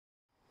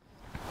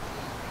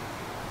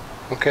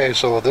Okay,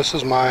 so this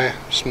is my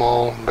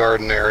small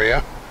garden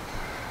area.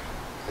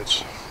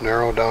 It's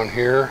narrow down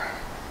here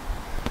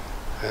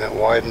and it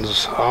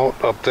widens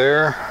out up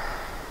there.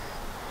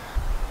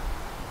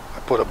 I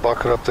put a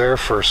bucket up there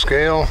for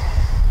scale.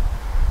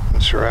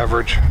 It's your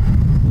average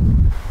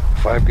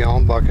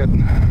 5-gallon bucket.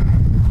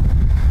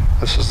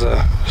 This is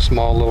the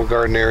small little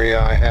garden area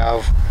I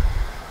have.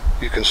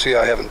 You can see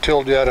I haven't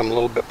tilled yet. I'm a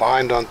little bit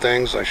behind on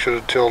things. I should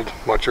have tilled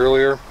much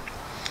earlier.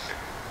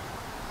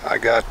 I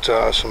got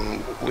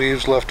some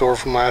leaves left over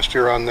from last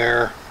year on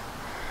there,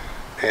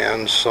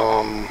 and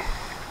some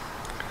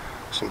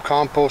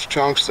compost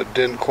chunks that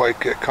didn't quite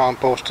get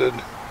composted.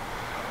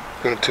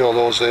 I'm going to till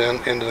those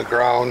into the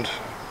ground,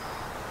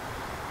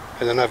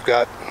 and then I've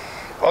got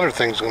other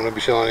things I'm going to be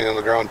tilling in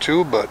the ground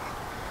too, but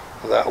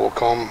that will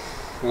come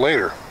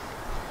later.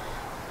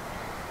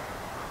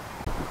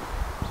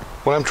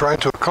 What I'm trying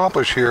to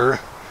accomplish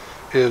here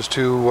is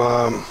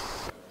to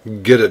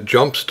get a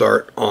jump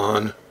start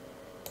on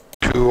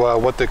to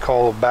what they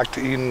call back to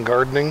Eden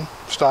gardening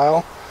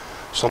style.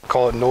 Some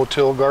call it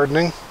no-till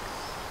gardening.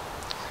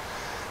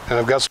 And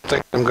I've got some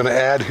things I'm going to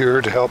add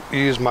here to help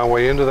ease my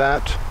way into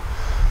that.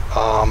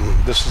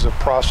 This is a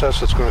process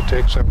that's going to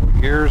take several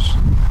years.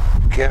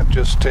 You can't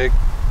just take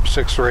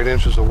 6 or 8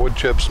 inches of wood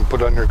chips and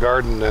put on your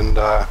garden and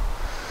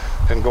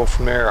go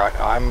from there.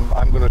 I'm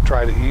going to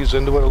try to ease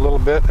into it a little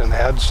bit and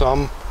add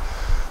some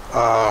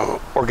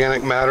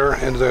organic matter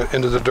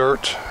into the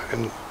dirt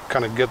and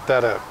kind of get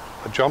that a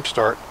jump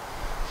start.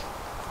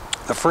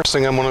 The first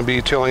thing I'm going to be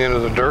tilling into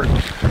the dirt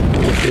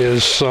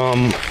is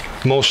some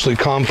mostly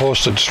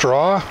composted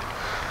straw,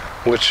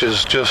 which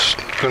is just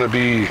going to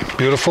be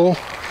beautiful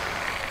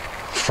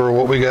for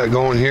what we got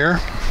going here.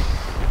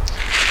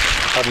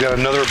 I've got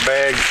another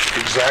bag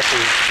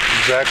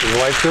exactly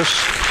like this.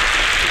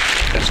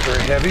 It's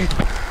very heavy.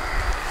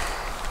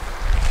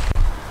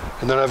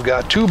 And then I've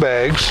got 2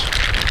 bags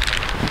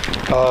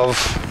of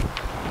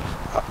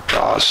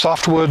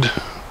softwood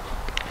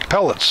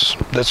pellets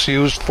that's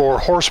used for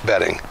horse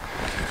bedding.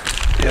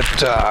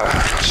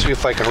 See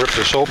if I can rip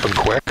this open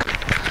quick.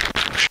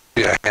 Should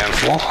be a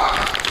handful.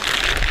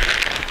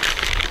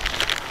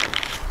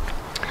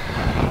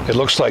 It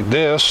looks like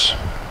this.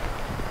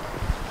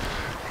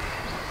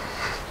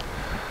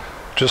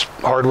 Just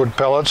hardwood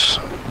pellets.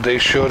 They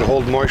should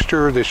hold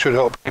moisture. They should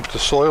help keep the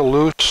soil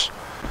loose.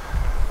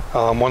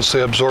 Once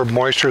they absorb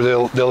moisture,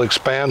 they'll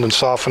expand and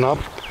soften up.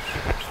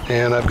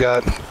 And I've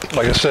got,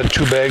 like I said,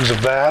 2 bags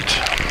of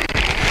that.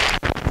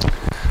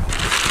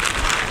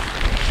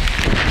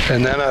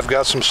 And then I've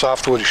got some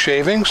softwood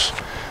shavings.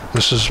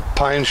 This is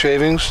pine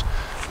shavings.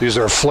 These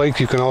are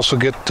flake. You can also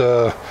get,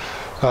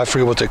 I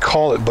forget what they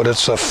call it, but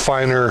it's a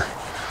finer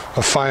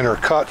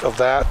cut of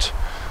that.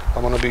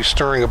 I'm going to be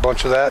stirring a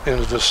bunch of that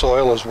into the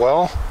soil as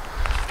well.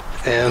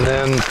 And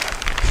then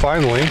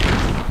finally,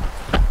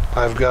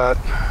 I've got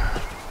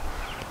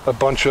a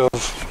bunch of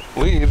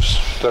leaves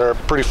that are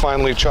pretty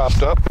finely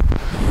chopped up.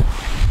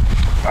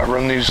 I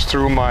run these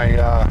through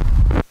my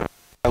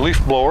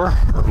leaf blower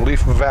or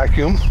leaf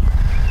vacuum,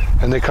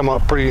 and they come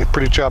out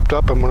pretty chopped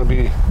up. I'm going to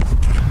be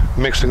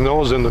mixing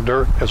those in the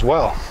dirt as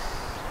well.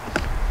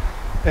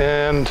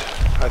 And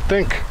I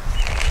think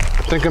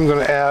I'm going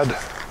to add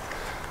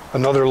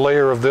another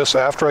layer of this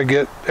after I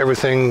get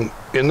everything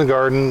in the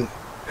garden,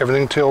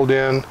 everything tilled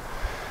in,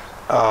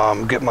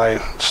 get my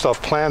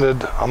stuff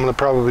planted. I'm going to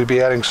probably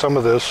be adding some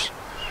of this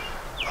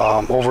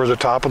over the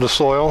top of the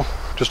soil,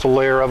 just a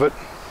layer of it,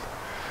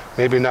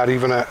 maybe not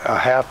even a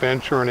 ½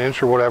 inch or an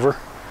inch or whatever.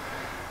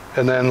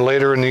 And then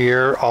later in the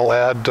year, I'll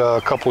add a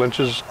couple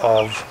inches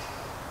of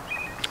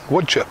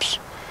wood chips,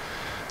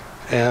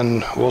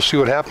 and we'll see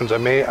what happens. I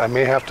may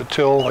have to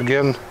till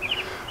again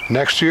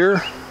next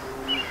year,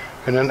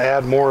 and then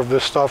add more of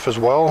this stuff as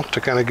well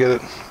to kind of get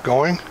it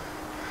going.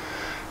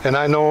 And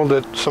I know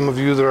that some of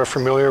you that are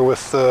familiar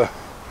with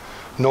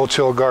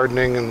no-till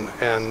gardening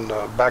and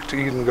back to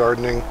Eden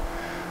gardening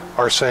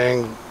are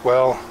saying,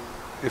 well,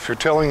 if you're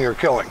tilling, you're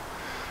killing.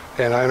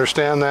 And I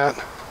understand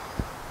that.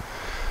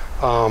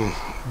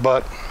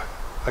 But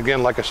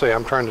again, like I say,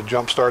 I'm trying to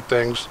jumpstart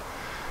things,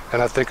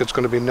 and I think it's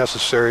going to be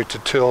necessary to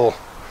till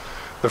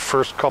the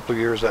first couple of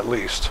years at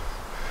least.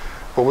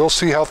 But we'll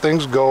see how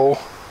things go,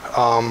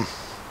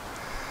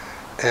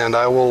 and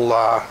I will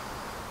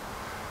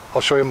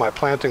I'll show you my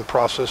planting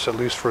process, at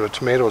least for the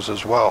tomatoes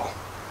as well,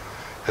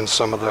 and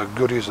some of the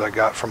goodies I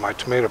got from my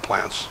tomato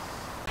plants.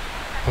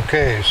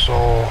 Okay,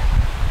 so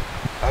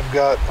I've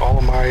got all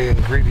of my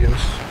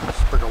ingredients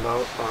sprinkled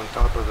out on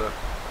top of the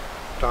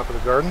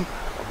garden.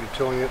 I'll be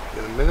tilling it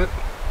in a minute.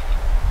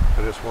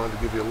 I just wanted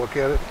to give you a look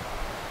at it.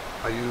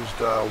 I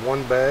used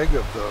 1 bag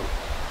of the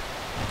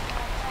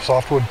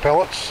softwood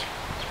pellets,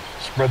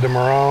 spread them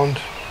around.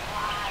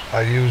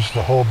 I used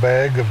the whole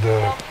bag of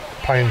the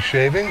pine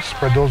shavings,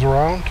 spread those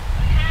around.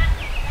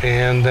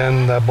 And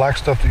then the black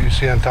stuff that you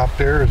see on top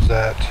there is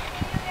that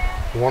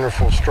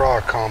wonderful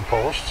straw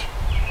compost.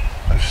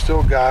 I've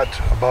still got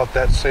about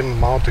that same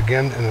amount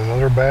again in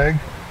another bag,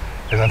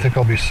 and I think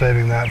I'll be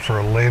saving that for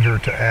a later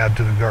to add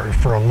to the garden,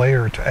 for a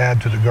layer to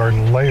add to the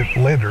garden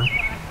later.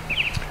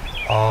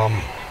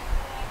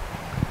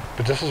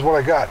 But this is what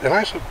I got. And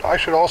I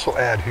should also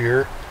add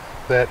here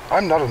that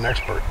I'm not an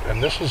expert,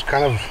 and this is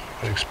kind of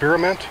an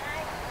experiment,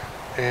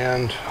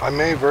 and I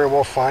may very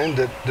well find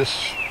that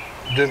this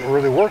didn't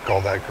really work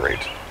all that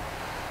great.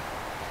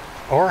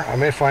 Or I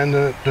may find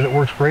that it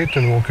works great,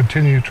 and we'll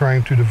continue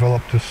trying to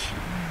develop this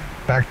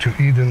Back to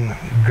Eden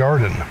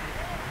garden.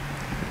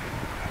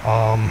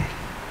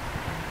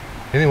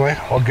 Anyway,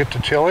 I'll get to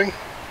tilling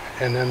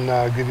and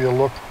then give you a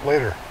look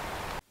later.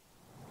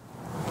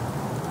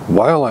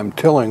 While I'm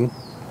tilling,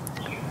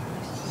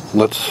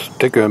 let's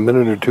take a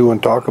minute or two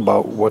and talk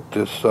about what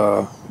this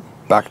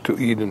Back to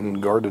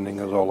Eden gardening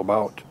is all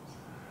about.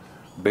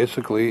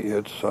 Basically,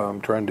 it's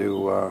trying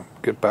to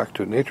get back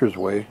to nature's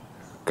way,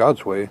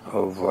 God's way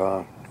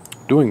of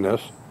doing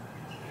this.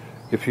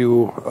 If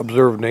you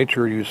observe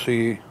nature, you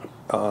see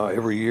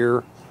every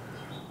year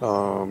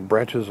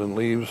branches and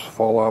leaves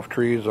fall off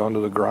trees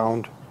onto the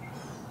ground,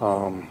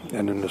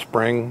 and in the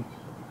spring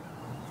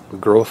new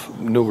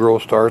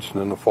growth starts,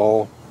 and in the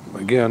fall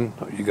again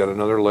you got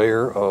another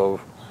layer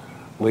of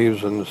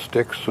leaves and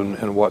sticks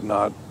and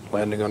whatnot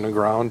landing on the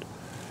ground.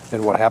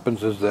 And what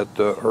happens is that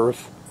the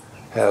earth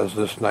has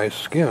this nice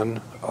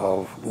skin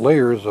of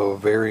layers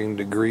of varying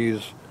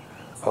degrees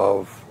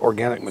of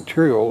organic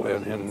material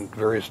and in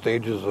various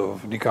stages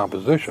of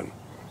decomposition.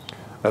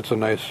 That's a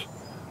nice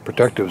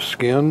protective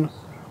skin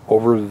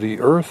over the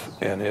earth,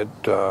 and it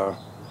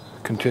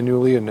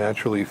continually and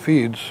naturally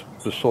feeds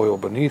the soil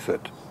beneath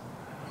it.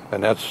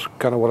 And that's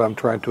kind of what I'm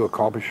trying to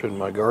accomplish in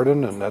my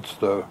garden, and that's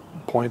the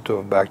point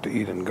of Back to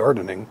Eden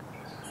gardening.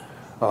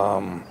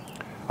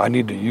 I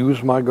need to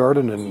use my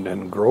garden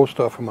and grow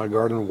stuff in my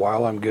garden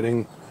while I'm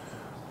getting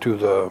to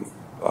the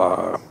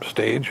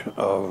stage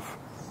of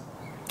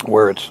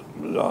where it's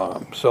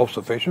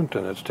self-sufficient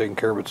and it's taking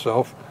care of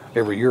itself.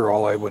 Every year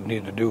all I would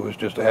need to do is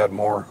just add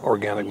more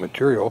organic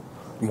material,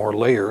 more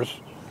layers,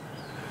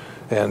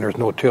 and there's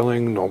no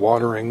tilling, no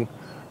watering,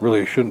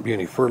 really shouldn't be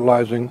any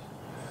fertilizing.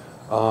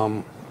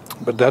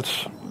 But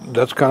that's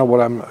kind of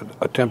what I'm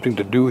attempting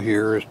to do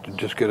here, is to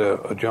just get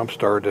a jump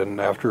start, and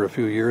after a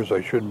few years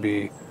I should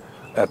be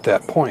at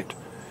that point.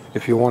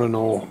 If you want to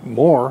know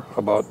more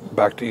about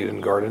Back to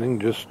Eden gardening,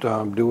 just do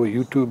a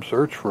YouTube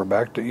search for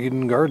Back to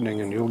Eden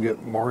gardening, and you'll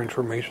get more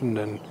information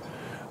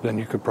than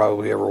you could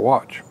probably ever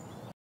watch.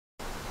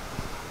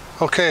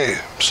 Okay,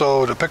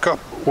 so to pick up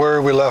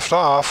where we left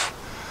off,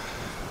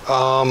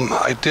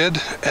 I did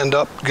end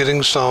up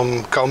getting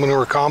some cow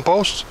manure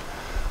compost.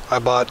 I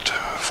bought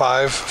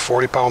 5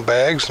 40-pound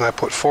bags, and I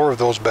put 4 of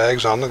those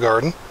bags on the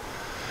garden.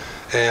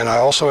 And I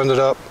also ended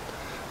up,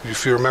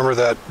 if you remember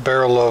that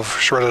barrel of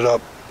shredded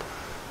up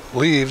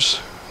leaves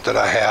that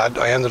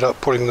I ended up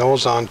putting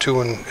those on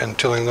too and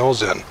tilling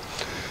those in.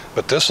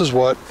 But this is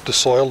what the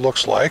soil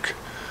looks like.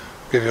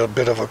 Give you a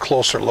bit of a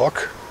closer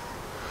look.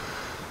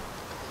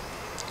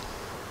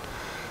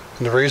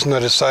 And the reason I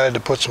decided to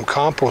put some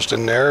compost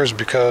in there is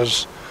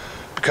because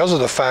of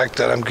the fact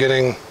that I'm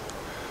getting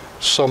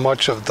so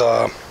much of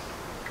the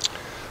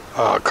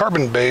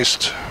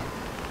carbon-based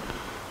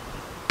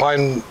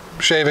pine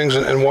shavings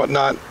and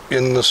whatnot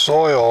in the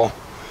soil.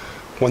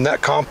 When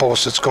that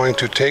compost, it's going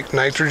to take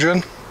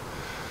nitrogen.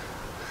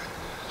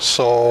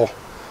 So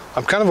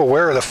I'm kind of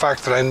aware of the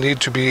fact that I need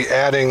to be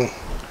adding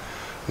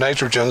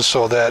nitrogen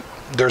so that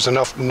there's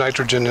enough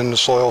nitrogen in the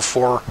soil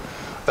for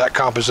that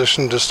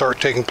composition to start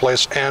taking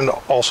place, and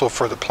also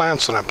for the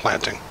plants that I'm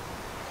planting.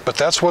 But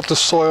that's what the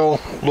soil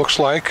looks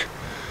like.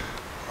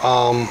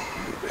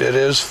 It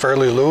is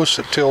fairly loose.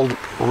 It tilled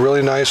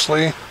really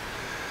nicely.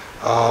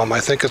 I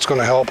think it's going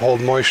to help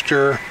hold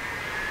moisture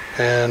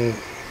and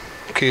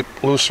keep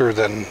looser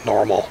than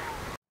normal.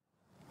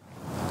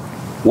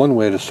 One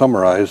way to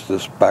summarize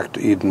this Back to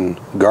Eden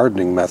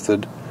gardening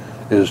method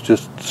is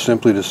just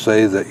simply to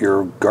say that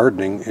you're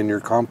gardening in your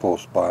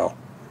compost pile.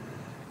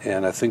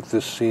 And I think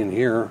this scene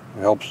here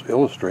helps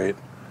illustrate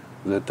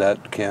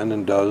that can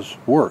and does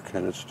work,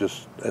 and it's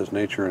just as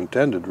nature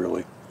intended,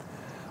 really.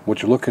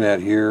 What you're looking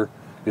at here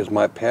is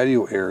my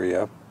patio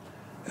area,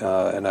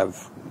 and I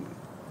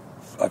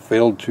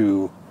failed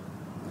to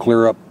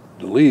clear up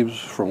the leaves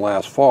from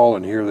last fall,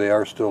 and here they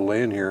are still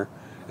laying here.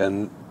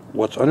 And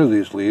what's under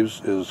these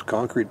leaves is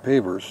concrete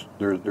pavers.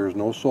 There's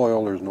no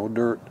soil, there's no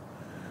dirt.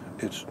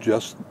 It's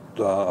just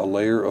a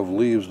layer of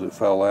leaves that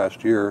fell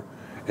last year,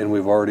 and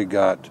we've already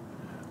got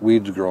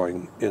weeds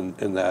growing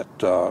in that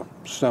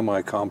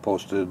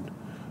semi-composted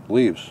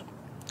leaves.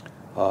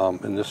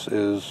 And this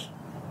is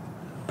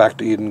Back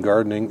to Eden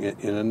gardening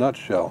in a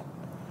nutshell.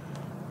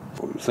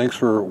 Thanks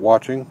for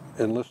watching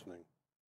and listening.